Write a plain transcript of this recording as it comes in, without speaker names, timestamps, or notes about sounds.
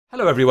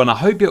Hello everyone, I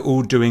hope you're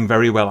all doing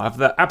very well. I have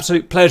the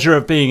absolute pleasure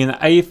of being in the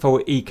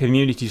A-4E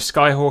community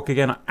Skyhawk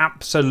again. I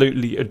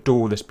absolutely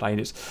adore this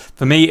plane.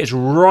 For me, it's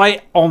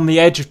right on the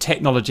edge of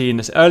technology in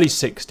the early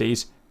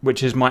 60s,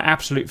 which is my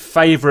absolute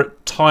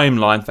favourite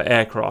timeline for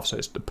aircraft, so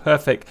it's the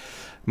perfect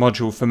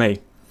module for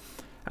me.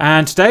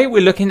 And today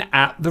we're looking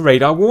at the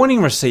radar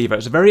warning receiver.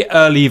 It's a very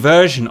early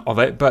version of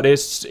it, but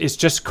it's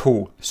just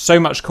cool. So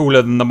much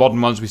cooler than the modern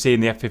ones we see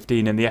in the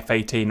F-15 and the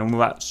F-18 and all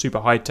that super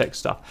high-tech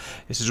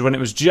stuff. This is when it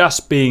was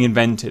just being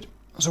invented.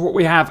 So what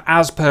we have,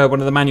 as per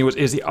one of the manuals,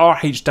 is the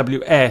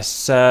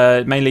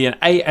RHWS, mainly an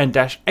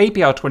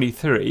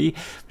APR-23,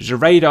 which is a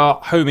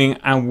radar homing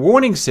and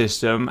warning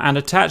system, and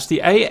attached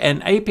the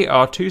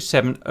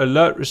APR-27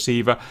 alert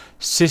receiver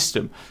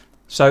system.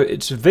 So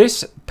it's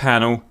this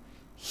panel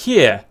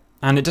here.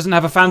 And it doesn't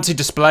have a fancy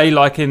display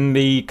like in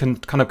the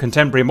kind of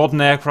contemporary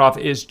modern aircraft.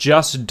 It's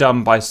just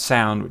done by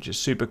sound, which is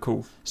super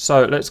cool.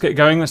 So let's get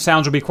going. The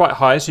sounds will be quite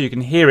high so you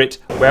can hear it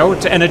well.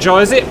 To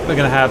energize it, we're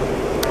going to have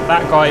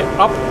that guy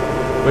up.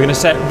 We're going to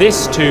set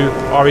this to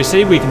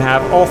REC. We can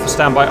have off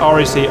standby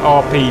REC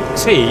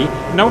RPT.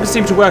 No one can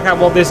seem to work out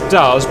what this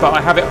does, but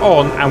I have it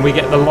on and we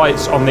get the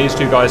lights on these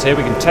two guys here.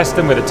 We can test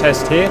them with a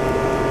test here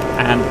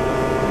and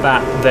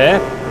that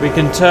there. We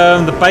can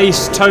turn the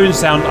bass tone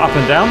sound up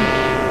and down.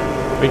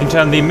 We can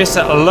turn the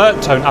missile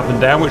alert tone up and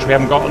down, which we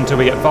haven't got until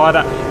we get fired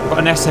at. We've got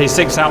an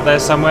SA6 out there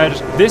somewhere.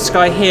 This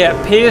guy here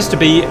appears to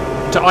be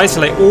to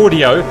isolate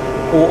audio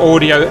or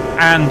audio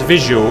and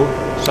visual.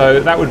 So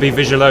that would be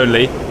visual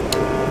only.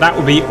 That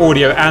would be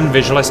audio and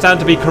visual. I stand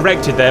to be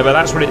corrected there, but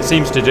that's what it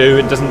seems to do.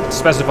 It doesn't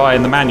specify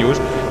in the manuals.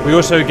 We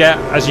also get,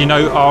 as you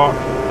know,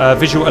 our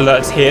visual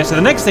alerts here. So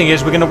the next thing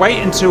is we're going to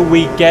wait until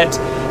we get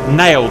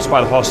nailed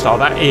by the hostile.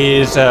 That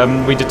is,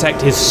 we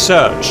detect his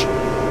search.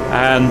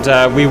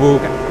 And we will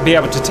be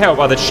able to tell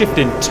by the shift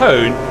in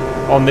tone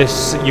on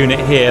this unit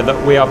here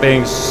that we are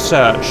being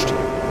searched.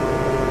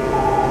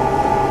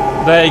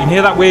 There, you can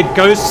hear that weird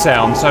ghost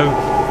sound. So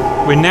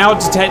we're now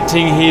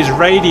detecting his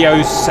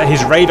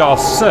radar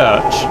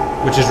search,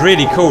 which is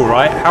really cool,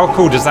 right? How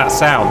cool does that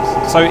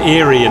sound? So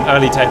eerie and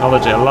early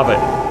technology. I love it.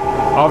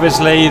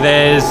 Obviously,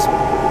 there's,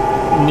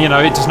 you know,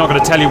 it's just not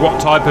going to tell you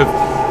what type of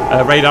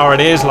radar it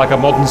is like a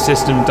modern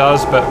system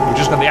does, but we've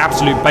just got the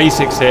absolute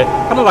basics here,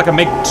 kind of like a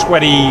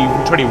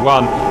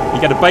MiG-21. You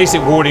get a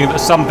basic warning that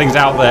something's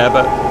out there,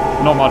 but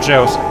not much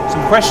else.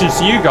 Some questions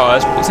to you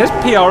guys. It says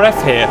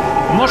PRF here.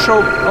 I'm not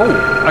sure.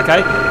 Oh,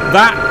 okay.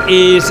 That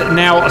is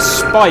now a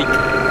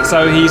spike,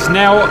 so he's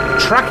now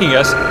tracking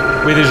us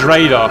with his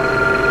radar,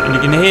 and you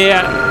can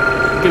hear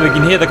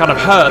the kind of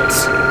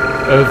hertz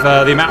of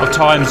the amount of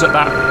times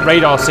that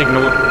radar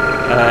signal,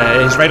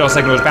 his radar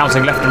signal is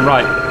bouncing left and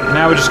right.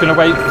 Now we're just going to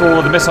wait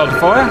for the missile to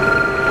fire.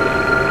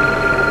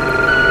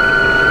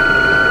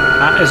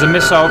 That is a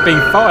missile being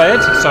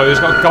fired, so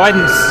it's got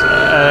guidance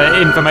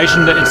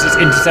information that it's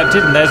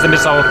intercepted, and there's the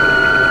missile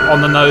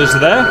on the nose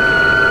there.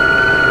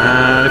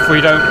 And if we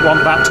don't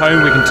want that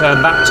tone, we can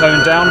turn that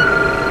tone down,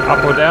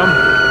 up or down.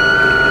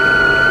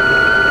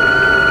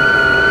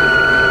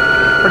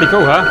 Pretty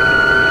cool, huh?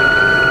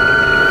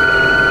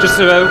 Just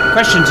a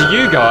question to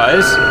you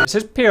guys. It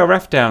says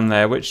PRF down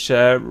there, which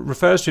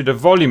refers to the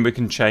volume we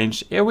can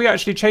change. Are we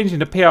actually changing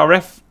the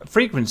PRF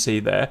frequency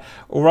there?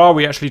 Or are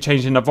we actually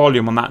changing the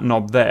volume on that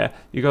knob there?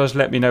 You guys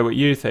let me know what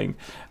you think.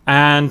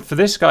 And for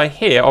this guy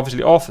here,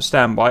 obviously off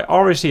standby,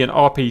 REC and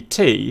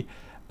RPT.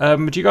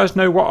 Do you guys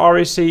know what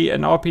REC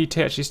and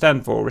RPT actually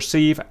stand for?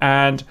 Receive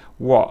and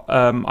what?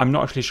 I'm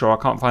not actually sure. I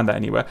can't find that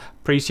anywhere.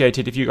 Appreciate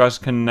it if you guys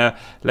can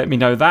let me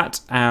know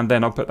that, and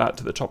then I'll put that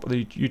to the top of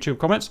the YouTube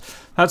comments.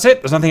 That's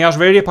it. There's nothing else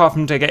really apart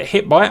from to get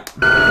hit by it.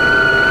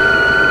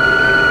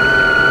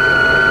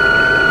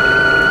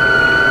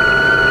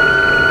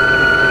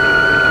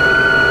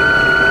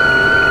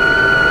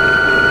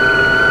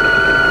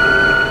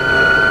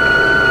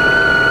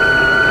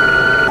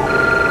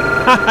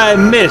 I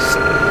missed.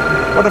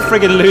 What a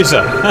friggin'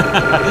 loser.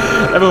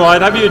 Never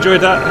mind, hope you enjoyed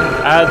that,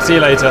 and see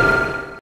you later.